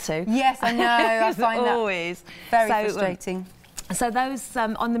don't want to. Yes, I know, I find that always very frustrating. So those,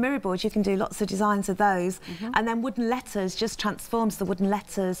 on the mirror board, you can do lots of designs of those. And then wooden letters just transforms the wooden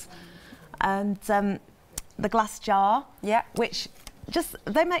letters. And the glass jar, which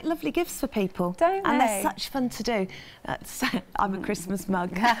they make lovely gifts for people. Don't they? And they're such fun to do. I'm a Christmas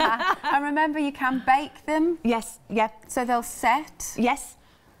mug. And remember, you can bake them. Yes, so they'll set. Yes.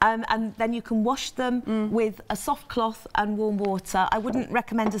 And then you can wash them with a soft cloth and warm water. I wouldn't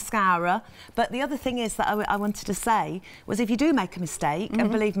recommend a scourer, but the other thing is that I wanted to say was if you do make a mistake,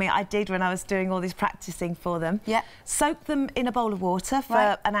 and believe me, I did when I was doing all this practising for them, soak them in a bowl of water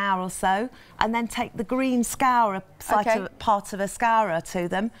for an hour or so, and then take the green scourer part of a scourer to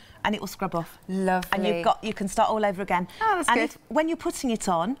them, and it will scrub off. Lovely. And you can start all over again. Oh, that's good. When you're putting it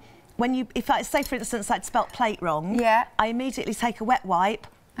on, if I say, for instance, I'd spelt plate wrong, I immediately take a wet wipe.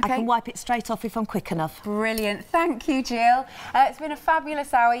 I can wipe it straight off if I'm quick enough. Brilliant. Thank you, Jill. It's been a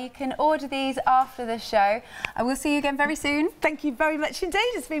fabulous hour. You can order these after the show. And we'll see you again very soon. Thank you very much indeed.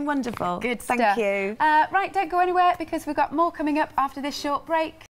 It's been wonderful. Good stuff. Thank you. Right, don't go anywhere because we've got more coming up after this short break.